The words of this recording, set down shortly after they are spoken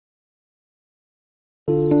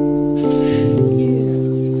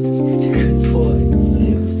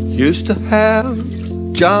Used to have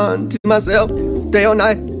John to myself, day or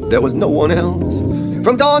night, there was no one else.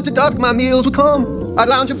 From dawn to dusk my meals would come, I'd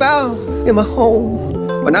lounge about in my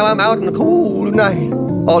home. But now I'm out in the cool of night,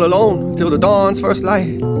 all alone till the dawn's first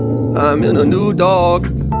light. I'm in a new dark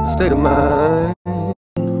state of mind.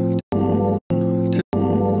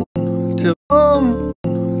 Till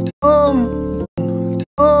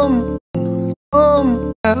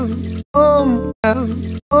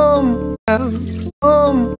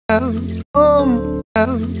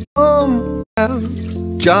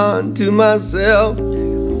John to myself,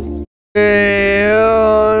 day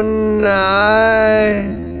or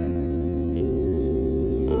night,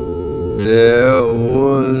 there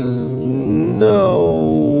was no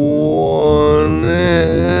one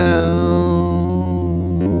else.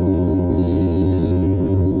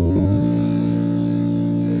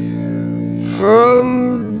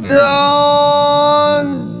 From dawn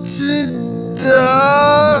to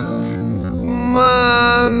dusk,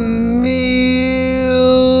 my meals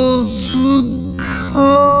would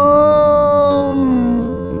come.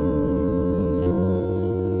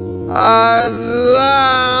 I'd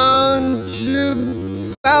lounge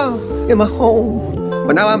about in my home,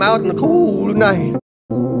 but now I'm out in the cool of night,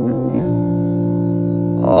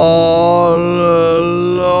 all alone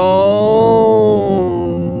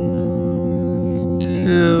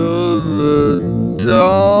till the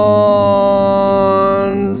dawn's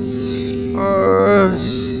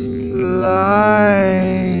first light.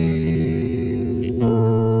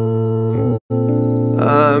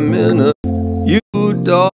 I'm in a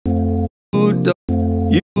U-dog, U-dog,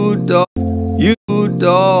 U-dog,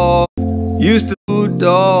 U-dog. Used to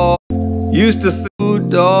dog, used to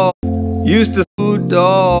dog, used to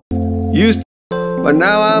dog, used to, but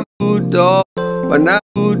now I'm dog, but now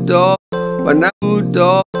dog, but now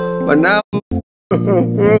dog, but now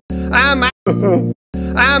I'm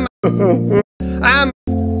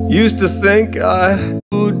used to think I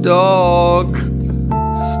dog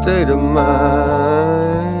state of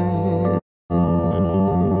mind.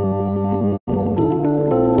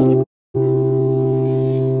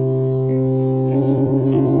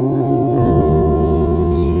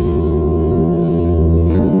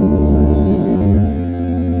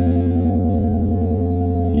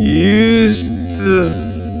 Used to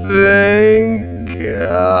think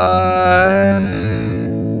I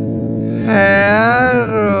had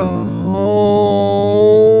a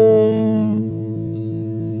home,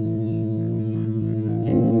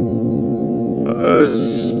 a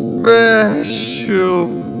special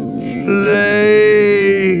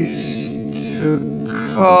place to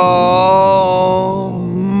call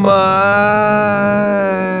my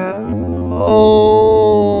own.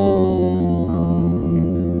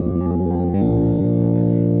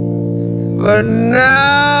 But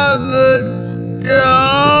now the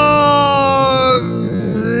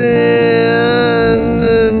dog's in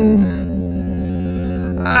and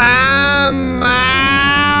I'm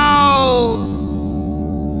out.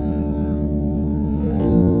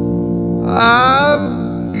 I've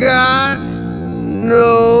got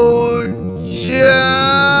no John,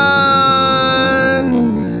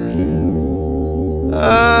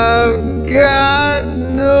 I've got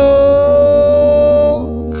no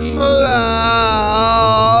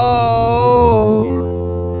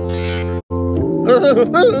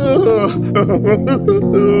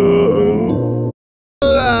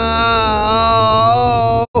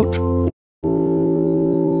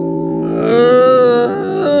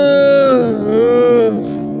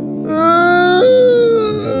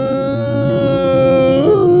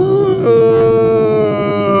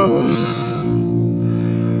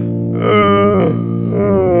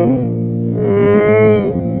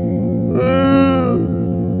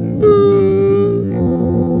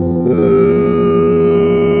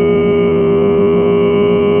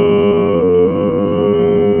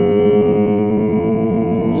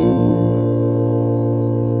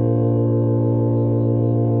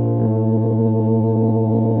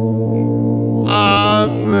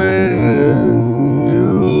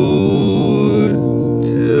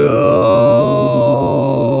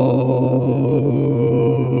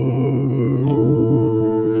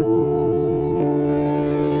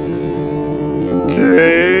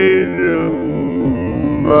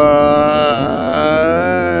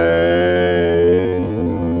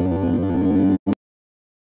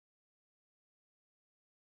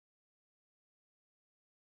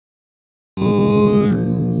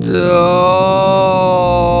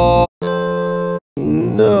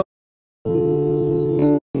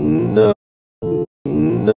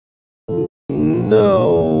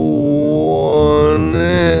no one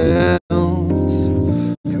else.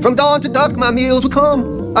 From dawn to dusk my meals would come.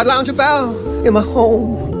 I'd lounge about in my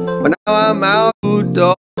home. But now I'm out,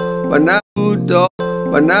 dog. But now, dog.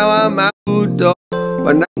 But now I'm out, dog.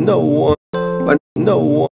 But now no one. But no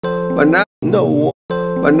one. But now no one.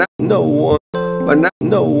 But now no one. But now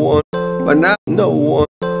no one. But now no one.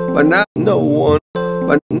 But now no one.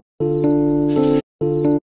 But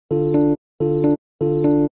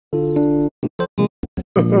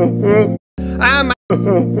I'm out.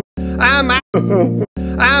 I'm out.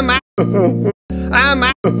 I'm out. I'm out. I'm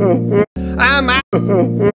out. I'm out.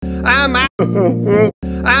 I'm out.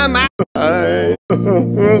 I'm out. I'm out. I'm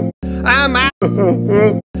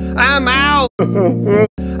out.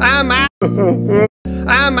 I'm out.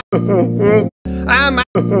 I'm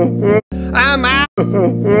out. I'm out.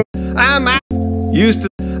 I'm out. Used to.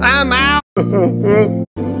 I'm out.